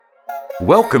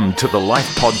Welcome to the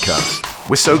Life Podcast.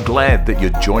 We're so glad that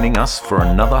you're joining us for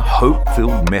another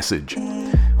hope-filled message.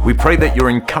 We pray that you're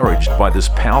encouraged by this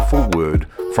powerful word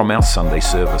from our Sunday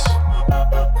service.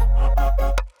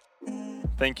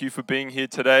 Thank you for being here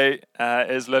today.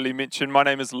 As Lily mentioned, my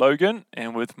name is Logan,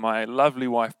 and with my lovely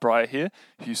wife, Bri, here,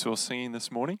 who you saw singing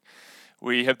this morning,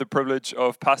 we have the privilege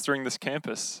of pastoring this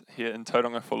campus here in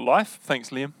Tauranga for Life.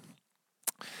 Thanks, Liam.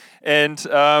 And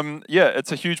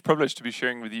it's a huge privilege to be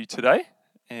sharing with you today.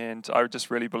 And I just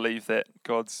really believe that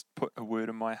God's put a word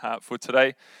in my heart for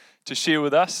today to share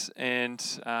with us. And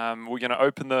we're going to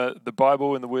open the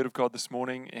Bible and the Word of God this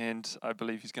morning. And I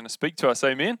believe He's going to speak to us.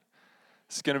 Amen.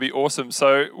 It's going to be awesome.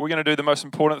 So we're going to do the most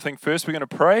important thing first. We're going to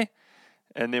pray,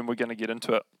 and then we're going to get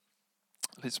into it.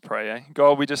 Let's pray,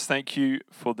 God, we just thank you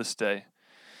for this day.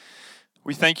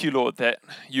 We thank you, Lord, that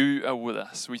you are with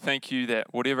us. We thank you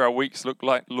that whatever our weeks look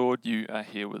like, Lord, you are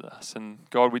here with us. And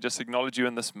God, we just acknowledge you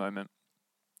in this moment.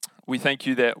 We thank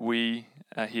you that we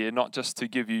are here not just to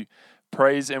give you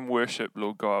praise and worship,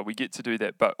 Lord God. We get to do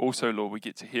that, but also, Lord, we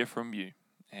get to hear from you.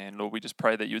 And Lord, we just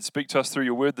pray that you would speak to us through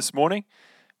your word this morning.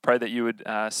 Pray that you would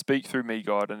speak through me,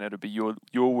 God, and it'll be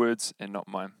your words and not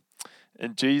mine.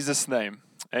 In Jesus' name,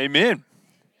 amen.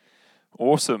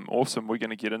 Awesome. We're going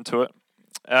to get into it.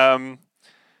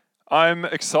 I'm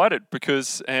excited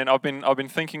because, and I've been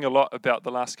thinking a lot about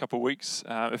the last couple of weeks.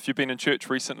 If you've been in church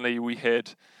recently, we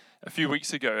had a few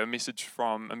weeks ago a message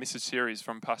series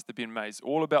from Pastor Ben Mays,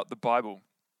 all about the Bible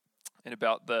and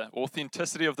about the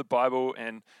authenticity of the Bible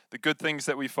and the good things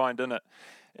that we find in it.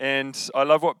 And I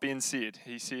love what Ben said.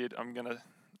 He said, I'm going to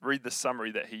read the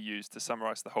summary that he used to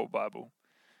summarize the whole Bible.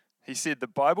 He said, the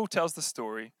Bible tells the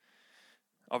story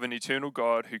of an eternal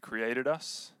God who created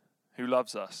us, who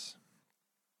loves us,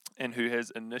 and who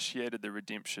has initiated the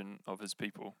redemption of his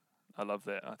people. I love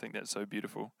that. I think that's so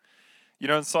beautiful. You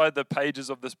know, inside the pages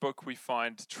of this book, we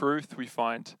find truth. We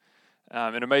find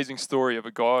an amazing story of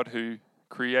a God who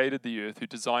created the earth, who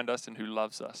designed us, and who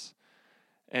loves us.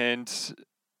 And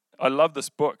I love this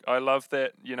book. I love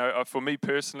that, you know, for me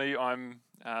personally, I'm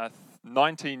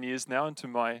 19 years now into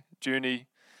my journey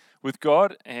with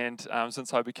God, and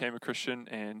since I became a Christian,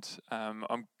 and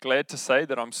I'm glad to say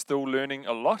that I'm still learning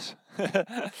a lot.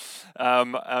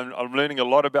 I'm learning a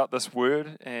lot about this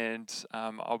word, and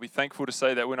I'll be thankful to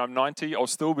say that when I'm 90, I'll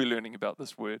still be learning about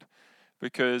this word,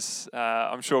 because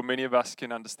I'm sure many of us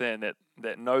can understand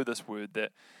that know this word,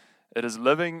 that it is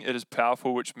living, it is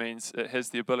powerful, which means it has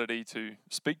the ability to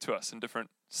speak to us in different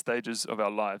stages of our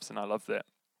lives, and I love that.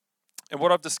 And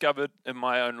what I've discovered in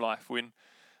my own life, when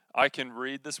I can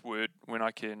read this word, when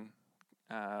I can,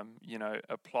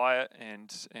 apply it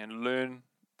and learn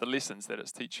the lessons that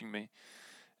it's teaching me,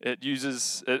 it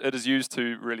is used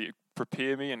to really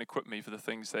prepare me and equip me for the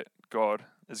things that God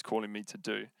is calling me to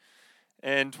do.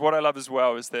 And what I love as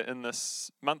well is that in this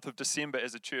month of December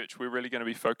as a church, we're really going to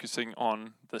be focusing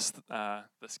on this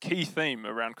key theme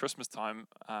around Christmas time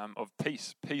of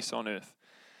peace on earth.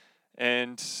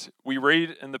 And we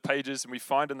read in the pages, and we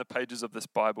find in the pages of this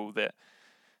Bible that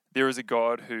there is a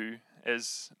God who,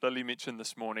 as Lily mentioned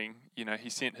this morning, you know, he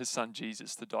sent his son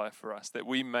Jesus to die for us, that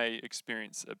we may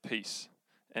experience a peace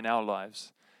in our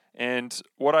lives. And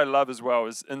what I love as well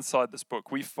is inside this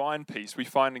book, we find peace, we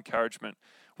find encouragement,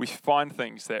 we find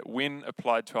things that when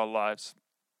applied to our lives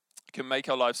can make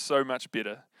our lives so much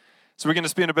better. So we're going to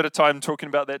spend a bit of time talking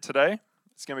about that today.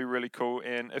 It's going to be really cool.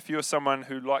 And if you're someone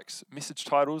who likes message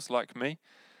titles like me,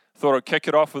 I thought I'd kick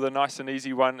it off with a nice and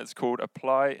easy one. It's called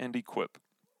Apply and Equip.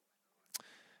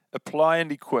 Apply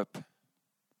and equip.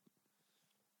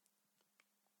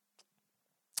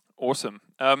 Awesome.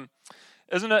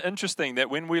 Isn't it interesting that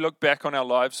when we look back on our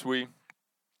lives, we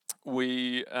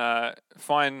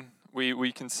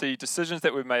can see decisions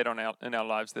that we've made in our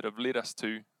lives that have led us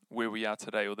to where we are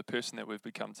today, or the person that we've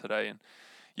become today. And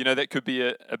you know, that could be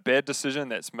a bad decision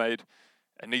that's made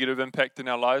a negative impact in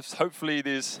our lives. Hopefully,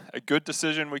 there's a good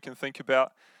decision we can think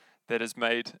about that has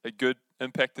made a good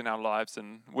impact in our lives.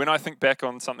 And when I think back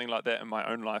on something like that in my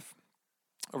own life,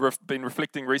 I've been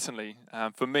reflecting recently.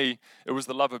 For me, it was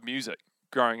the love of music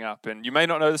growing up. And you may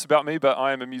not know this about me, but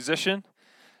I am a musician,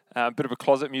 a bit of a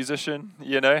closet musician,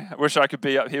 you know. I wish I could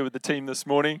be up here with the team this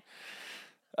morning.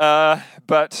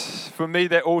 But for me,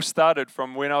 that all started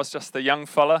from when I was just a young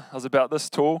fella. I was about this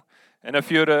tall. And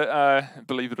if you were to,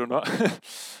 believe it or not,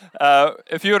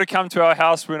 if you were to come to our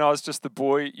house when I was just a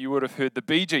boy, you would have heard the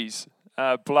Bee Gees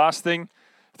blasting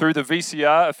through the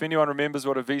VCR. If anyone remembers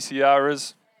what a VCR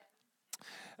is,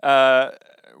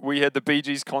 we had the Bee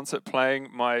Gees concert playing.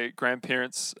 My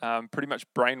grandparents pretty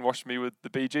much brainwashed me with the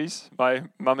Bee Gees. My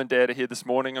mum and dad are here this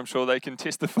morning. I'm sure they can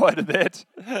testify to that.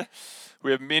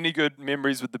 We have many good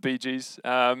memories with the Bee Gees.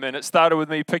 And it started with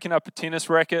me picking up a tennis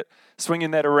racket,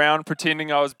 swinging that around,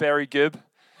 pretending I was Barry Gibb,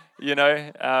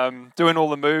 doing all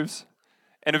the moves.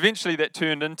 And eventually that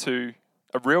turned into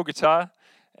a real guitar.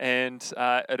 And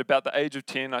at about the age of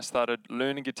 10, I started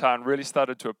learning guitar and really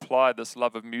started to apply this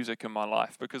love of music in my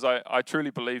life, because I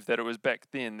truly believe that it was back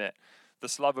then that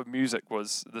this love of music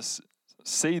was this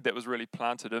seed that was really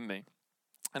planted in me.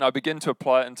 And I began to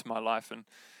apply it into my life.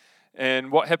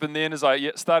 And what happened then is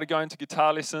I started going to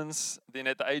guitar lessons. Then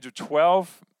at the age of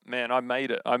 12, man, I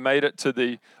made it. I made it to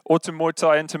the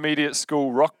Otamotai Intermediate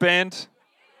School rock band.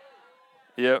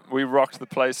 Yeah, we rocked the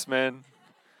place, man.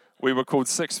 We were called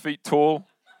 6 feet tall.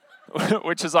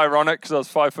 Which is ironic because I was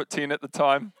 5'10" at the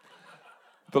time,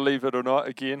 believe it or not,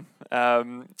 again.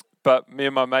 But me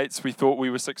and my mates, we thought we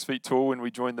were 6 feet tall when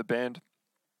we joined the band.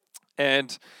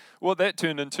 And what that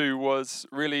turned into was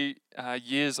really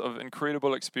years of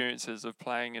incredible experiences of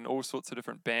playing in all sorts of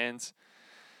different bands,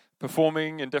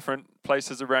 performing in different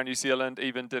places around New Zealand,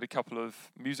 even did a couple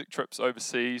of music trips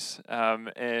overseas.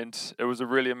 And it was a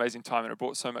really amazing time, and it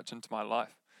brought so much into my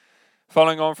life.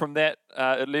 Following on from that,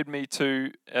 it led me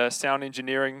to a sound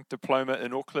engineering diploma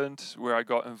in Auckland, where I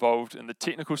got involved in the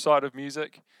technical side of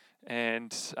music,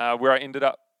 and where I ended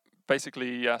up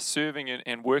basically serving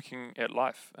and working at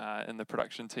Life in the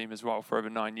production team as well for over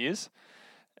 9 years,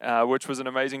 which was an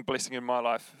amazing blessing in my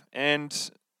life.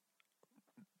 And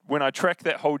when I track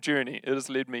that whole journey, it has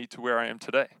led me to where I am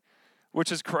today,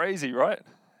 which is crazy, right?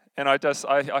 And I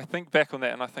think back on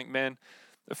that and I think, man,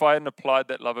 if I hadn't applied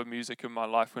that love of music in my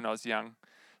life when I was young,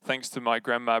 thanks to my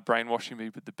grandma brainwashing me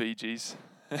with the Bee Gees,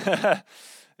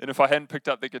 and if I hadn't picked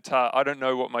up the guitar, I don't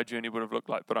know what my journey would have looked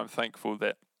like, but I'm thankful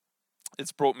that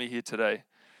it's brought me here today.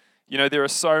 There are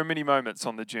so many moments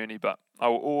on the journey, but I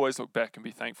will always look back and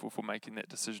be thankful for making that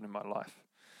decision in my life.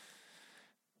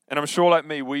 And I'm sure, like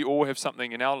me, we all have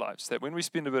something in our lives that when we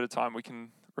spend a bit of time, we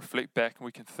can reflect back and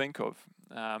we can think of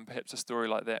perhaps a story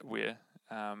like that where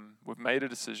we've made a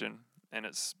decision and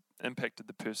it's impacted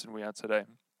the person we are today.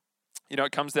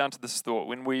 It comes down to this thought.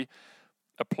 When we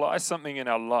apply something in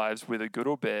our lives, whether good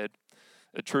or bad,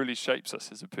 it truly shapes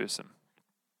us as a person.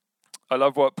 I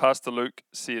love what Pastor Luke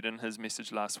said in his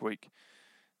message last week.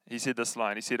 He said this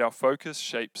line. He said, "Our focus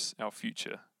shapes our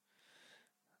future."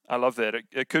 I love that.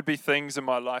 It could be things in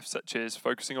my life such as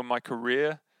focusing on my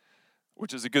career,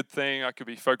 which is a good thing. I could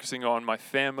be focusing on my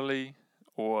family,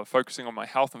 or focusing on my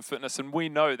health and fitness. And we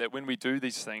know that when we do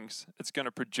these things, it's going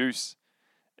to produce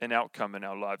an outcome in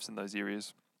our lives in those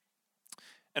areas.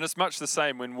 And it's much the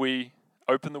same when we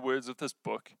open the words of this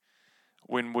book,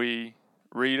 when we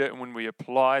read it and when we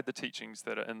apply the teachings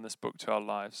that are in this book to our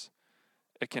lives.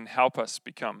 It can help us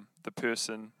become the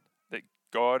person that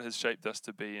God has shaped us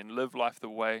to be and live life the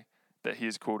way that He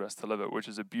has called us to live it, which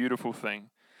is a beautiful thing.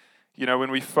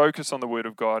 When we focus on the Word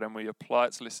of God and we apply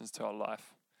its lessons to our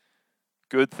life,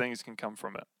 good things can come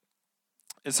from it.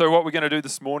 And so what we're going to do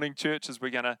this morning, church, is we're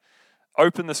going to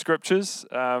open the scriptures.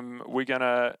 We're going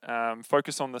to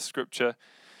focus on the scripture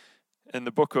in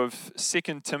the book of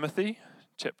 2 Timothy,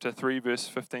 chapter 3, verse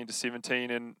 15 to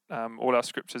 17. And all our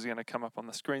scriptures are going to come up on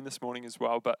the screen this morning as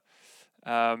well. But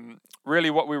really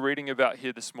what we're reading about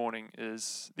here this morning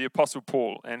is the Apostle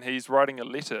Paul, and he's writing a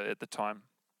letter at the time.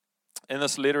 And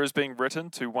this letter is being written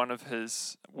to one of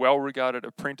his well-regarded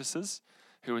apprentices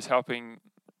who was helping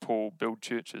Paul build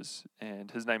churches, and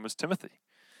his name was Timothy,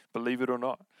 believe it or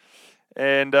not.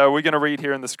 And we're going to read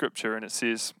here in the scripture, and it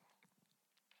says,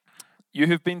 "You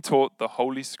have been taught the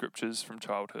holy scriptures from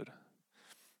childhood,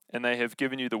 and they have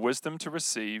given you the wisdom to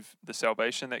receive the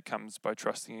salvation that comes by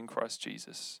trusting in Christ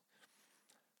Jesus.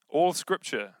 All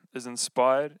scripture is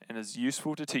inspired and is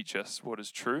useful to teach us what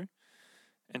is true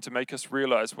and to make us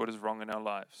realize what is wrong in our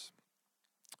lives.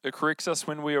 It corrects us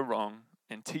when we are wrong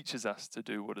and teaches us to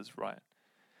do what is right.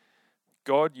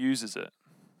 God uses it.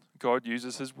 God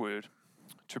uses His word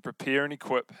to prepare and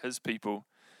equip His people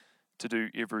to do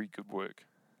every good work."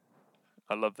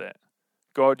 I love that.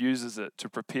 God uses it to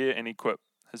prepare and equip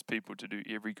His people to do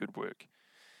every good work.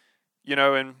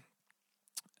 And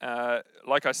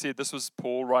like I said, this was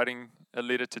Paul writing a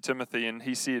letter to Timothy, and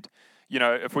he said,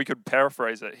 if we could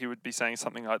paraphrase it, he would be saying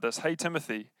something like this: "Hey,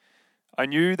 Timothy, I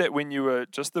knew that when you were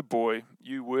just a boy,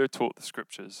 you were taught the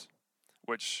scriptures,"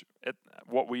 which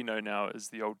what we know now is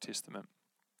the Old Testament.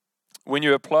 "When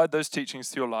you applied those teachings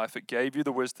to your life, it gave you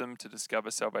the wisdom to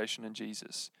discover salvation in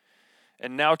Jesus.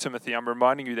 And now, Timothy, I'm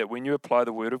reminding you that when you apply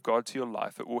the word of God to your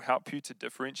life, it will help you to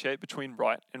differentiate between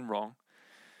right and wrong.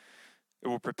 It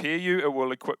will prepare you, it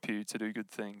will equip you to do good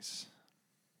things.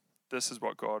 This is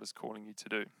what God is calling you to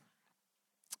do.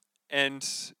 And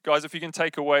guys, if you can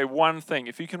take away one thing,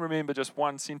 if you can remember just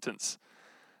one sentence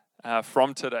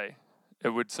from today, it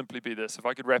would simply be this. If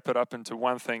I could wrap it up into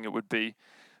one thing, it would be,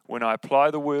 when I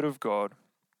apply the word of God,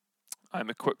 I'm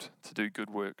equipped to do good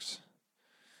works.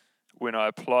 When I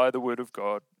apply the word of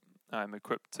God, I'm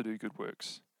equipped to do good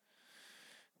works.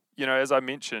 You know, as I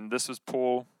mentioned, this was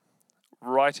Paul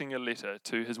writing a letter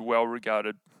to his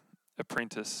well-regarded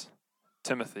apprentice,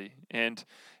 Timothy. And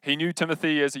he knew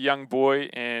Timothy as a young boy,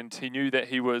 and he knew that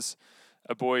he was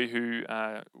a boy who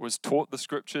was taught the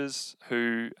scriptures,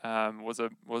 who was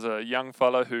a young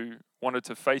fellow who wanted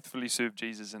to faithfully serve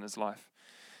Jesus in his life.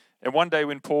 And one day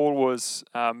when Paul was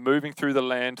moving through the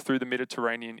land, through the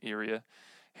Mediterranean area,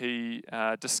 he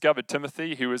discovered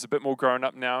Timothy, who was a bit more grown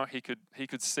up now. He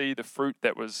could see the fruit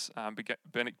that was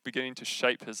beginning to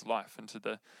shape his life into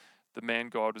the man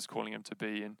God was calling him to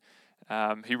be.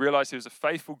 And he realized he was a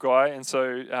faithful guy. And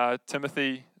so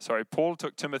Paul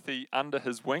took Timothy under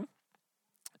his wing,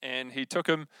 and he took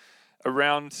him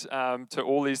around to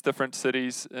all these different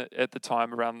cities at the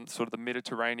time around sort of the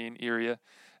Mediterranean area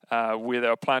where they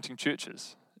were planting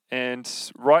churches. And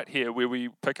right here, where we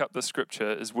pick up the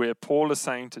scripture, is where Paul is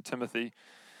saying to Timothy,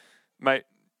 mate,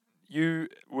 you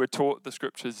were taught the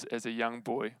scriptures as a young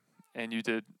boy, and you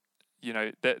did,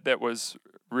 that was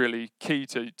really key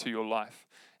to your life.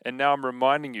 And now I'm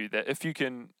reminding you that if you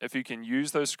can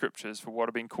use those scriptures for what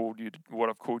I've called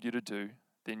you to do,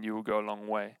 then you will go a long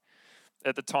way.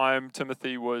 At the time,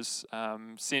 Timothy was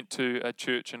sent to a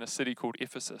church in a city called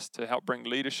Ephesus to help bring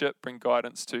leadership, bring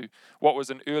guidance to what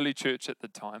was an early church at the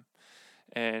time.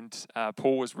 And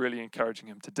Paul was really encouraging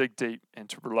him to dig deep and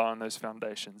to rely on those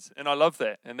foundations. And I love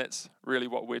that. And that's really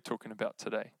what we're talking about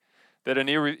today. That in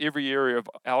every area of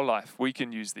our life, we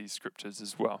can use these scriptures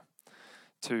as well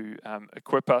to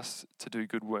equip us to do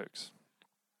good works.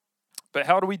 But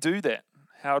how do we do that?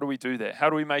 How do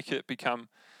we make it become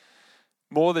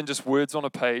more than just words on a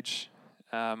page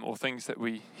or things that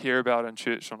we hear about in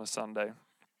church on a Sunday?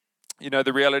 You know,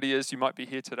 the reality is you might be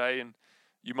here today and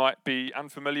you might be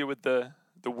unfamiliar with the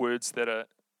words that are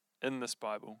in this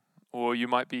Bible. Or you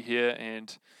might be here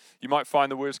and you might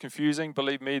find the words confusing.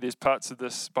 Believe me, there's parts of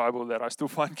this Bible that I still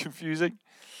find confusing.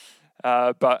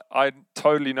 But I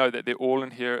totally know that they're all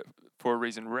in here for a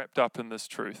reason, wrapped up in this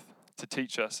truth to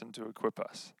teach us and to equip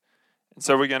us. And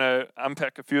so we're going to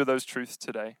unpack a few of those truths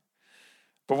today.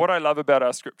 But what I love about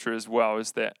our scripture as well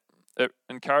is that it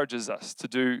encourages us to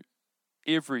do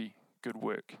every good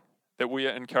work, that we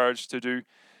are encouraged to do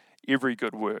every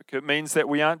good work. It means that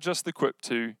we aren't just equipped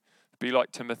to be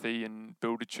like Timothy and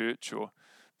build a church or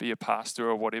be a pastor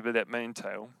or whatever that may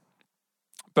entail,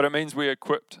 but it means we're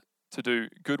equipped to do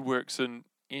good works in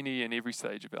any and every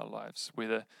stage of our lives,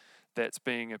 whether that's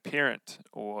being a parent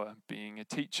or being a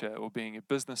teacher or being a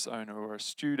business owner or a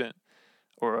student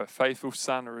or a faithful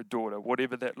son or a daughter,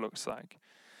 whatever that looks like.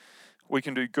 We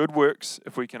can do good works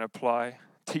if we can apply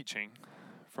teaching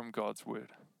from God's word.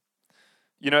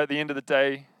 You know, at the end of the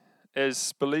day,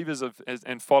 as believers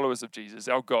and followers of Jesus,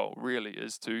 our goal really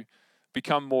is to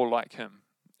become more like him.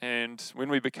 And when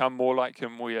we become more like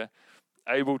him, we are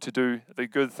able to do the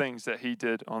good things that he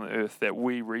did on earth that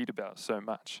we read about so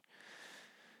much.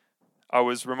 I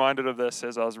was reminded of this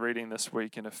as I was reading this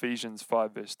week in Ephesians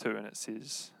 5 verse 2, and it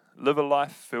says, live a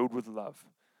life filled with love,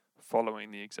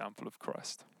 following the example of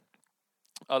Christ.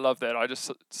 I love that. I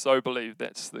just so believe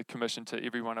that's the commission to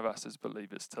every one of us as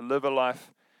believers, to live a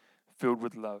life filled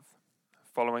with love,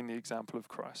 following the example of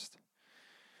Christ.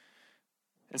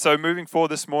 And so moving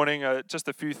forward this morning, just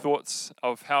a few thoughts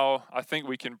of how I think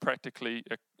we can practically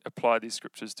apply these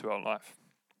scriptures to our life.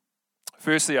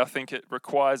 Firstly, I think it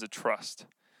requires a trust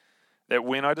that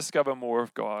when I discover more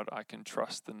of God, I can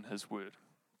trust in his word.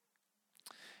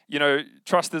 You know,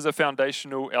 trust is a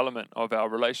foundational element of our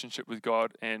relationship with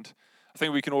God, and I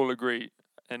think we can all agree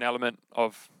an element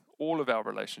of all of our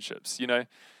relationships. You know,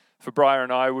 for Briar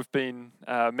and I, we've been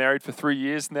married for 3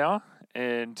 years now,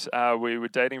 and we were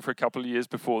dating for a couple of years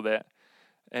before that.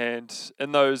 And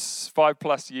in those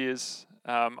 5+ years,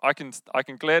 I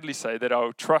can gladly say that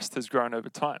our trust has grown over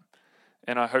time.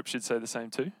 And I hope she'd say the same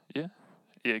too. Yeah?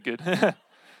 Yeah, good.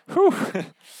 Whew.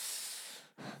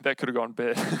 That could have gone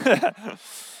bad.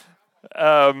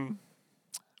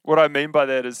 What I mean by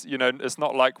that is, you know, it's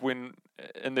not like when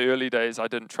in the early days I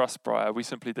didn't trust Briar. We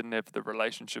simply didn't have the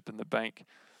relationship in the bank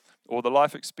or the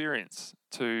life experience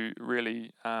to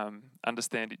really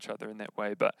understand each other in that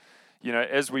way. But, you know,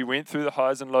 as we went through the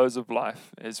highs and lows of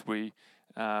life, as we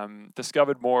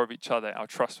discovered more of each other, our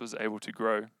trust was able to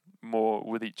grow more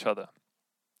with each other.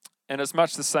 And it's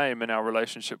much the same in our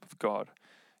relationship with God.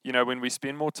 You know, when we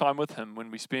spend more time with Him,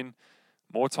 when we spend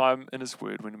more time in His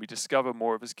Word, when we discover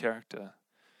more of His character,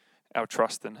 our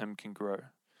trust in Him can grow.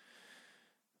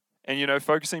 And, you know,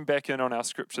 focusing back in on our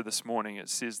scripture this morning, it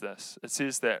says this. It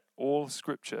says that all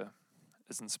scripture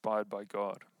is inspired by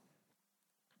God.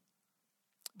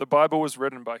 The Bible was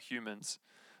written by humans,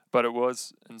 but it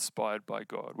was inspired by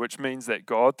God, which means that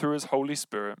God, through His Holy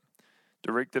Spirit,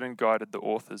 directed and guided the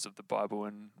authors of the Bible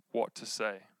in what to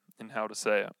say and how to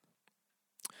say it.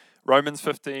 Romans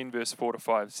 15, verse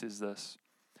 4-5 says this: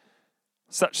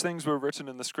 "Such things were written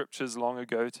in the scriptures long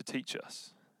ago to teach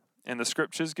us, and the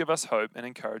scriptures give us hope and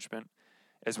encouragement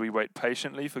as we wait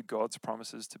patiently for God's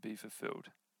promises to be fulfilled.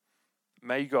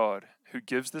 May God, who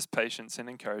gives this patience and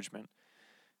encouragement,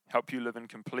 help you live in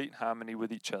complete harmony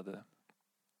with each other,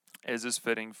 as is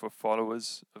fitting for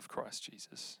followers of Christ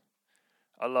Jesus."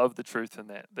 I love the truth in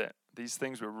that these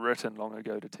things were written long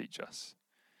ago to teach us.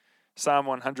 Psalm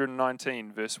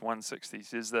 119, verse 160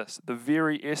 says this: "The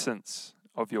very essence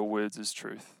of your words is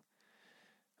truth.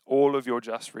 All of your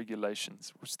just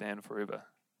regulations will stand forever."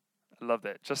 I love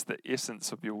that. Just the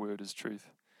essence of your word is truth.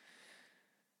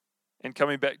 And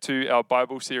coming back to our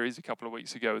Bible series a couple of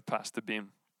weeks ago with Pastor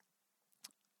Ben,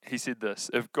 he said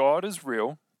this: "If God is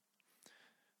real,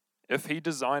 if He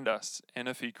designed us, and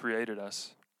if He created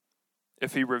us,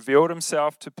 if He revealed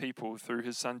Himself to people through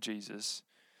His Son Jesus,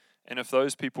 and if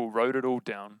those people wrote it all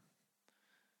down,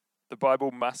 the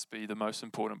Bible must be the most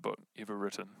important book ever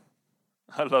written."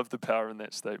 I love the power in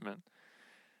that statement.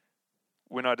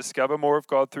 When I discover more of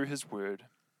God through His Word,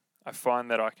 I find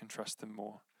that I can trust Him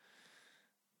more.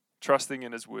 Trusting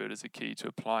in His Word is a key to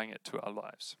applying it to our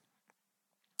lives.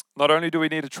 Not only do we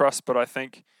need to trust, but I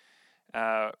think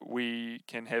we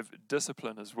can have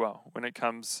discipline as well when it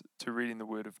comes to reading the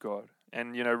Word of God.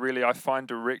 And, you know, really, I find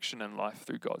direction in life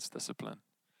through God's discipline.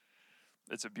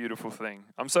 It's a beautiful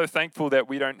thing. I'm so thankful that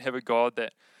we don't have a God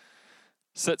that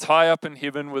sits high up in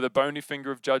heaven with a bony finger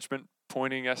of judgment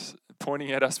pointing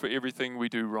at us for everything we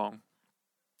do wrong.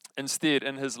 Instead,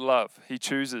 in His love, He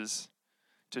chooses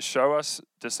to show us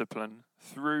discipline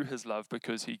through His love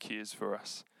because He cares for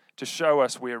us, to show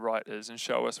us where right is and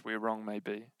show us where wrong may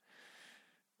be.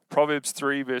 Proverbs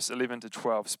 3, verse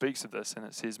 11-12 speaks of this, and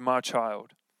it says, "My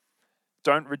child,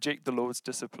 don't reject the Lord's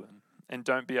discipline, and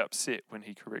don't be upset when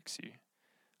He corrects you.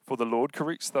 For the Lord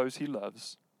corrects those He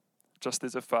loves, just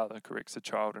as a father corrects a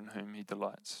child in whom he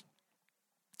delights."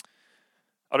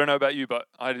 I don't know about you, but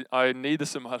I need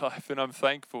this in my life, and I'm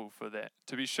thankful for that,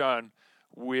 to be shown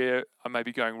where I may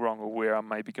be going wrong or where I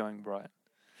may be going right.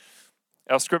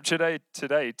 Our scripture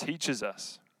today teaches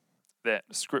us that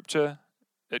scripture,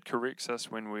 it corrects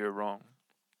us when we are wrong.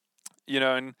 You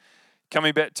know, and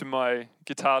coming back to my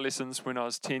guitar lessons when I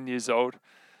was 10 years old,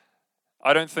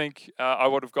 I don't think I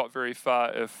would have got very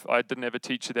far if I didn't have a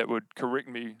teacher that would correct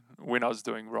me when I was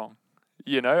doing wrong.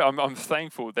 You know, I'm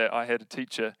thankful that I had a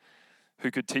teacher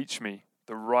who could teach me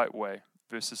the right way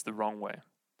versus the wrong way.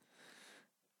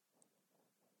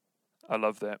 I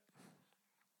love that.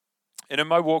 And in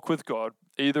my walk with God,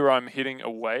 either I'm heading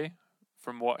away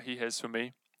from what He has for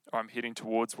me, or I'm heading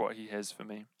towards what He has for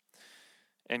me.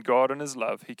 And God in His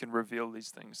love, He can reveal these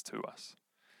things to us.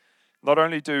 Not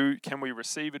only can we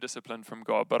receive a discipline from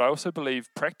God, but I also believe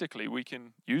practically we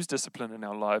can use discipline in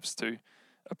our lives to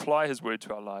apply His Word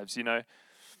to our lives. You know,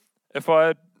 if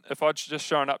I'd just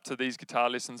shown up to these guitar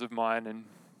lessons of mine and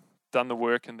done the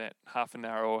work in that half an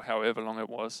hour or however long it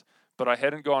was, but I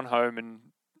hadn't gone home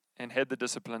and had the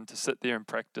discipline to sit there and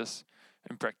practice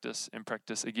and practice and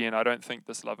practice again, I don't think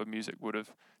this love of music would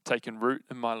have taken root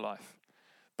in my life.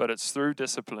 But it's through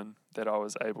discipline that I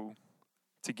was able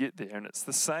to get there. And it's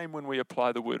the same when we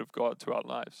apply the Word of God to our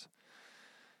lives.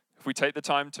 If we take the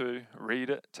time to read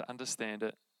it, to understand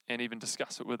it, and even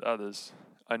discuss it with others,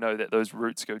 I know that those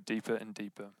roots go deeper and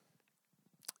deeper.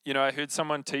 You know, I heard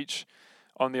someone teach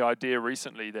on the idea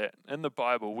recently that in the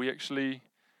Bible, we actually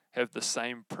have the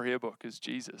same prayer book as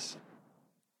Jesus.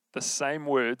 The same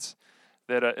words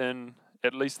that are in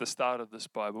at least the start of this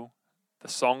Bible, the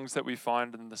songs that we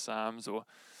find in the Psalms, or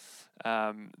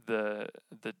the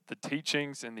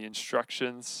teachings and the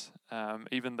instructions,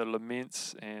 even the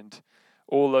laments and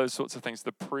all those sorts of things,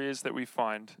 the prayers that we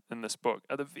find in this book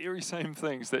are the very same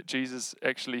things that Jesus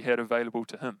actually had available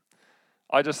to Him.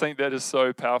 I just think that is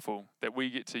so powerful that we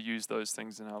get to use those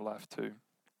things in our life too.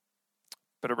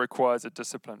 But it requires a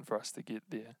discipline for us to get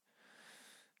there.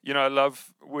 You know, I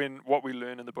love what we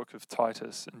learn in the book of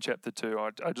Titus in chapter 2.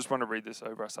 I just want to read this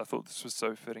over us. I thought this was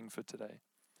so fitting for today.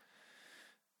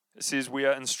 It says, "We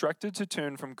are instructed to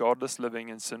turn from godless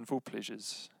living and sinful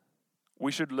pleasures.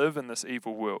 we should live in this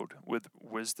evil world with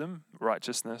wisdom,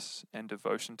 righteousness, and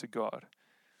devotion to God.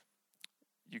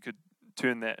 You could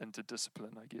turn that into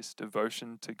discipline, I guess,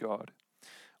 devotion to God.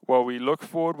 While we look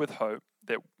forward with hope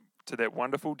to that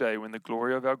wonderful day when the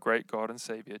glory of our great God and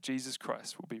Savior, Jesus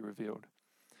Christ, will be revealed.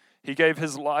 He gave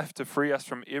his life to free us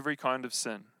from every kind of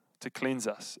sin, to cleanse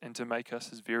us, and to make us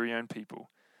his very own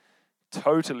people,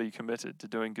 totally committed to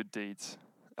doing good deeds.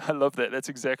 I love that. That's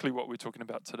exactly what we're talking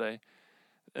about today.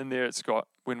 In there it's got,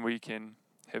 when we can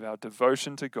have our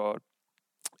devotion to God,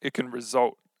 it can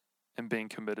result in being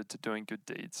committed to doing good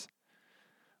deeds,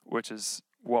 which is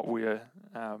what we are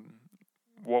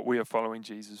following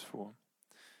Jesus for.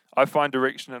 I find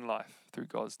direction in life through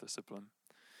God's discipline.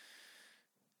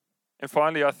 And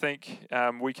finally, I think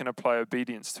we can apply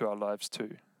obedience to our lives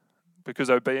too, because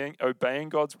obeying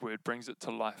God's word brings it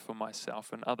to life for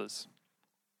myself and others.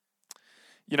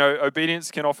 You know,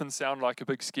 obedience can often sound like a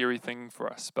big scary thing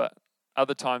for us, but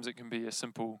other times it can be a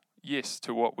simple yes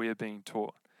to what we are being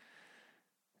taught.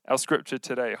 Our scripture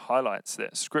today highlights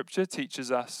that. Scripture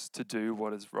teaches us to do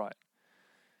what is right.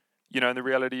 You know, and the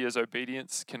reality is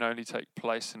obedience can only take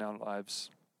place in our lives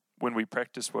when we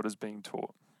practice what is being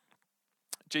taught.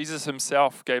 Jesus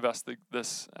himself gave us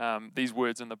these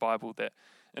words in the Bible that,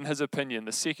 in his opinion,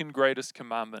 the second greatest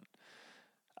commandment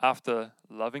after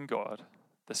loving God,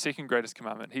 the second greatest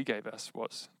commandment he gave us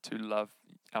was to love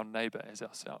our neighbor as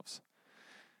ourselves.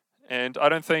 And I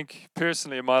don't think,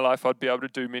 personally, in my life, I'd be able to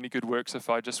do many good works if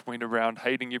I just went around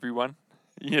hating everyone,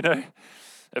 you know?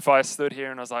 If I stood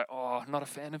here and I was like, oh, I'm not a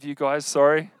fan of you guys,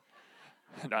 sorry.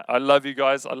 No, I love you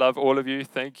guys. I love all of you.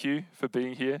 Thank you for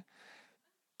being here.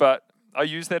 But I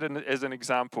use that as an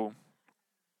example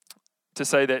to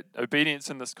say that obedience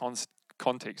in this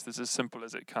context is as simple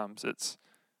as it comes. It's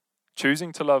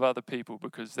choosing to love other people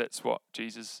because that's what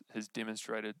Jesus has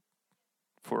demonstrated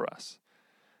for us.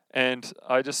 And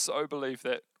I just so believe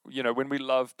that, you know, when we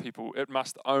love people, it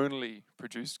must only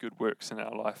produce good works in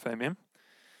our life. Amen.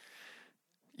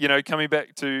 You know, coming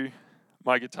back to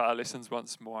my guitar lessons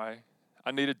once more,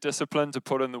 I needed discipline to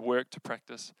put in the work to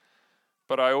practice,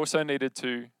 but I also needed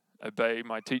to obey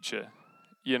my teacher.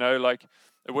 You know, like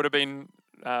it would have been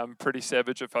pretty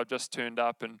savage if I just turned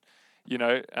up and, you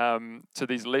know, to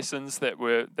these lessons that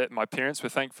my parents were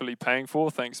thankfully paying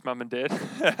for. Thanks, Mum and Dad.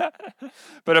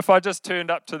 But if I just turned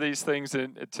up to these things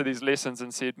and to these lessons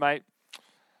and said, mate,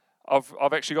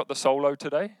 I've actually got the solo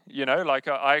today, you know, like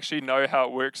I actually know how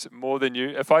it works more than you.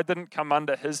 If I didn't come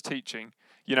under his teaching,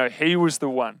 you know, he was the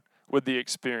one with the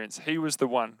experience. He was the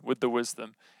one with the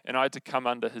wisdom. And I had to come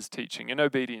under his teaching in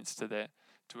obedience to that,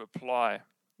 to apply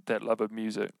that love of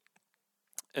music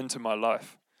into my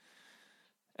life.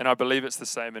 And I believe it's the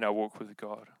same in our walk with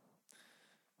God.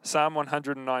 Psalm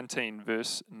 119,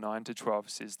 verse 9 to 12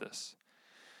 says this: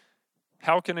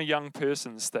 how can a young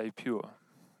person stay pure?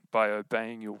 By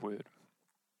obeying your word.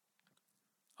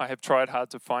 I have tried hard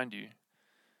to find you.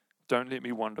 Don't let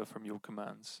me wander from your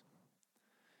commands.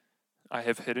 I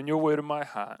have hidden your word in my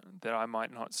heart that I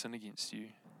might not sin against you.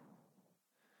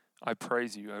 I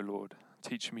praise you, O Lord.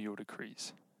 Teach me your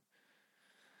decrees.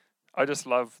 I just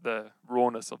love the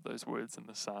rawness of those words in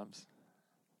the Psalms.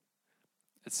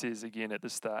 It says again at the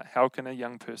start, how can a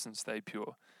young person stay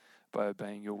pure? By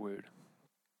obeying your word.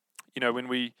 You know, when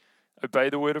we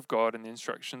obey the word of God and the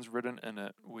instructions written in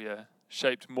it, we are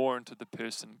shaped more into the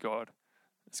person God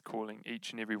is calling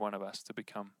each and every one of us to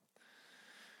become.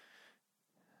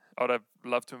 I'd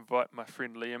love to invite my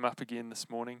friend Liam up again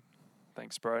this morning.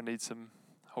 Thanks, bro. I need some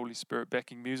Holy Spirit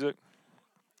backing music.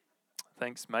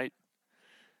 Thanks, mate.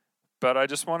 But I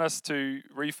just want us to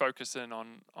refocus in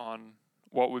on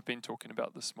what we've been talking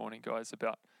about this morning, guys,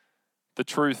 about the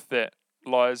truth that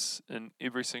lies in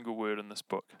every single word in this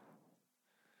book.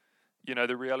 You know,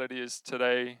 the reality is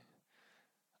today,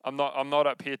 I'm not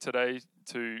up here today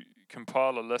to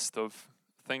compile a list of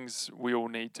things we all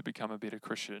need to become a better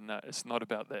Christian. No, it's not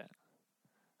about that.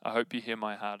 I hope you hear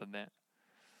my heart in that.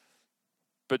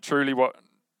 But truly what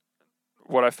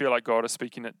I feel like God is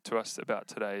speaking to us about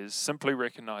today is simply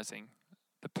recognizing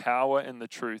the power and the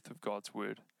truth of God's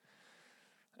word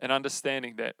and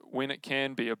understanding that when it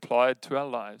can be applied to our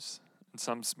lives in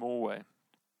some small way,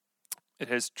 it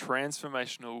has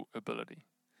transformational ability.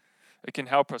 It can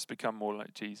help us become more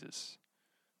like Jesus.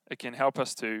 It can help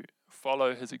us to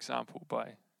follow his example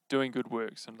by doing good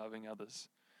works and loving others.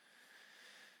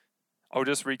 I'll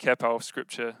just recap our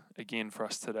scripture again for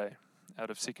us today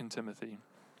out of 2 Timothy.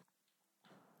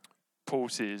 Paul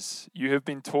says, you have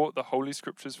been taught the Holy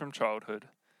Scriptures from childhood,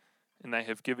 and they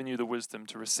have given you the wisdom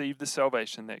to receive the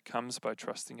salvation that comes by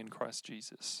trusting in Christ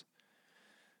Jesus.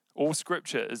 All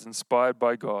Scripture is inspired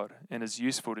by God and is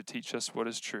useful to teach us what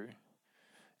is true,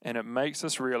 and it makes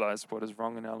us realize what is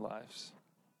wrong in our lives.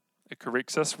 It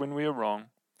corrects us when we are wrong,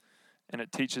 and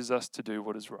it teaches us to do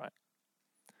what is right.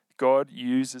 God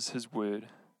uses his word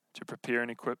to prepare and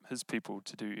equip his people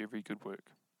to do every good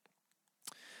work.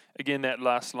 Again, that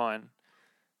last line,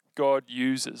 God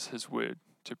uses his word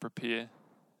to prepare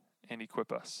and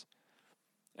equip us.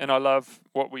 And I love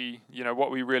what we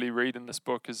really read in this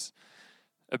book is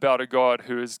about a God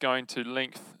who is going to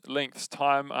lengths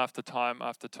time after time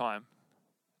after time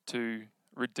to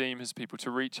redeem his people,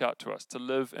 to reach out to us, to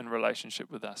live in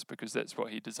relationship with us, because that's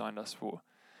what he designed us for.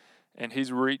 And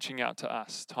he's reaching out to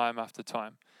us time after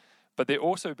time. But there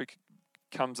also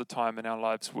comes a time in our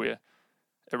lives where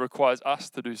it requires us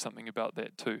to do something about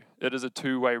that too. It is a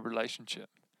two-way relationship.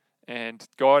 And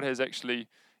God has actually,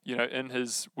 in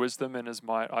his wisdom and his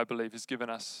might, I believe, has given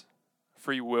us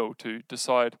free will to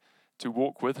decide to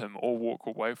walk with him or walk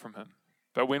away from him.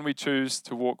 But when we choose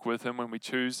to walk with him, when we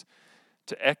choose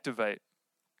to activate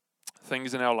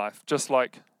things in our life, just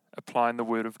like applying the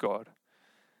word of God,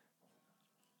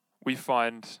 we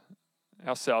find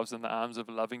ourselves in the arms of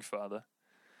a loving Father.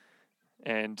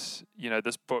 And,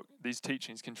 this book, these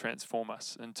teachings can transform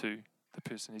us into the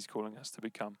person he's calling us to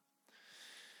become.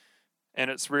 And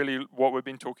it's really what we've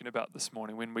been talking about this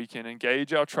morning, when we can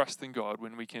engage our trust in God,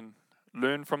 when we can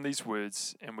learn from these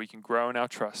words and we can grow in our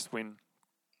trust, when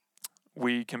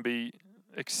we can be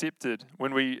accepted,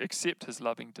 when we accept his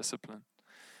loving discipline,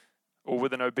 or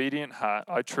with an obedient heart.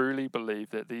 I truly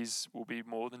believe that these will be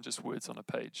more than just words on a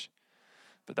page,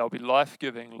 but they'll be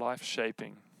life-giving,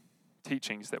 life-shaping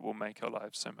teachings that will make our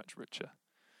lives so much richer.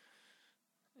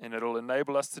 And it'll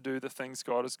enable us to do the things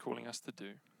God is calling us to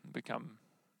do and become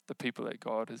the people that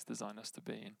God has designed us to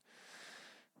be in.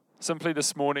 Simply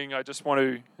this morning, I just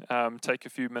want to take a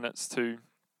few minutes to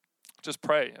just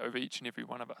pray over each and every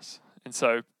one of us. And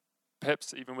so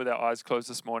perhaps even with our eyes closed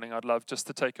this morning, I'd love just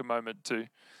to take a moment to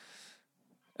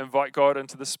invite God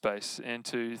into this space and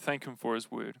to thank him for his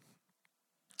word.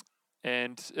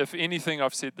 And if anything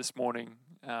I've said this morning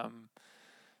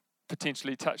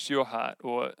potentially touched your heart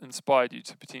or inspired you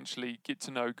to potentially get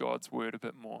to know God's word a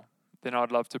bit more, then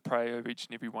I'd love to pray over each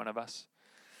and every one of us.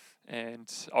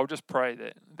 And I'll just pray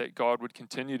that God would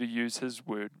continue to use his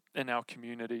word in our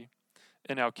community,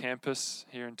 in our campus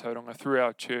here in Tauranga, through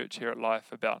our church here at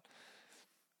Life, about,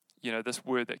 this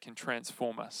word that can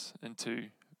transform us into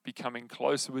becoming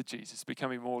closer with Jesus,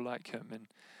 becoming more like him, and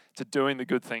to doing the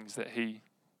good things that he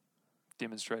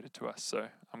demonstrated to us. So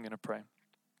I'm going to pray.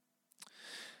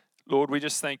 Lord, we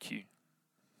just thank you.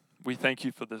 We thank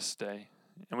you for this day.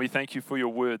 And we thank you for your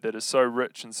word that is so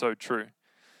rich and so true.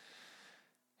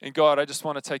 And God, I just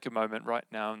want to take a moment right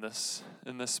now in this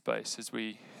space as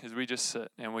we just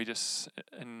sit and we just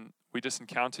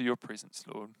encounter your presence,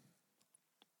 Lord.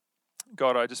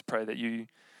 God, I just pray that you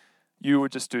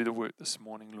would just do the work this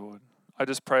morning, Lord. I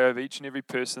just pray over each and every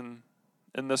person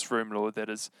in this room, Lord, that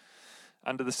is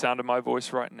under the sound of my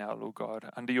voice right now, Lord God,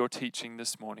 under your teaching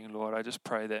this morning, Lord. I just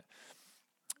pray that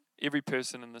every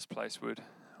person in this place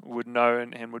would know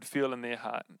and would feel in their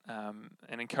heart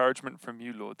an encouragement from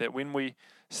you, Lord, that when we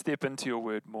step into your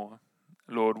word more,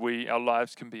 Lord, our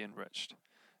lives can be enriched.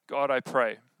 God, I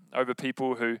pray over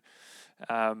people who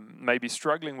may be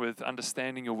struggling with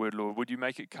understanding your word, Lord. Would you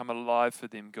make it come alive for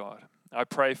them, God? I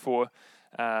pray for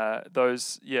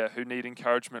those who need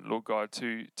encouragement, Lord God,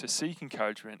 to seek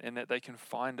encouragement, and that they can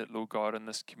find it, Lord God, in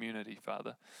this community,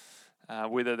 Father.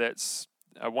 Whether that's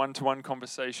a one-to-one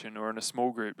conversation or in a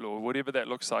small group, Lord, whatever that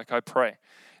looks like, I pray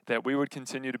that we would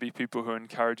continue to be people who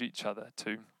encourage each other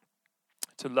to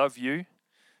love you,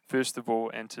 first of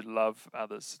all, and to love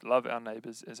others, love our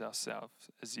neighbors as ourselves,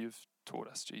 as you've taught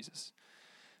us, Jesus.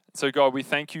 So, God, we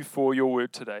thank you for your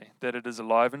word today, that it is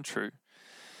alive and true.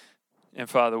 And,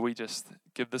 Father, we just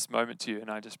give this moment to you, and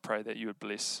I just pray that you would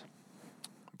bless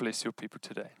your people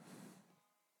today.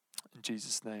 In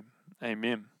Jesus' name,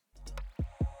 amen.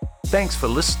 Thanks for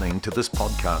listening to this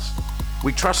podcast.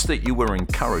 We trust that you were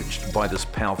encouraged by this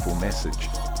powerful message.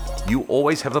 You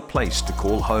always have a place to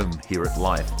call home here at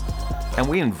Life, and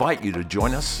we invite you to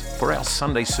join us for our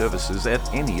Sunday services at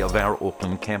any of our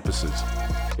Auckland campuses.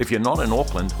 If you're not in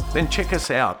Auckland, then check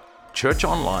us out, church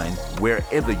online,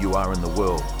 wherever you are in the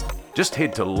world. Just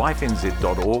head to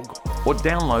lifenz.org or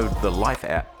download the Life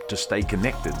app to stay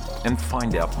connected and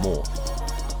find out more.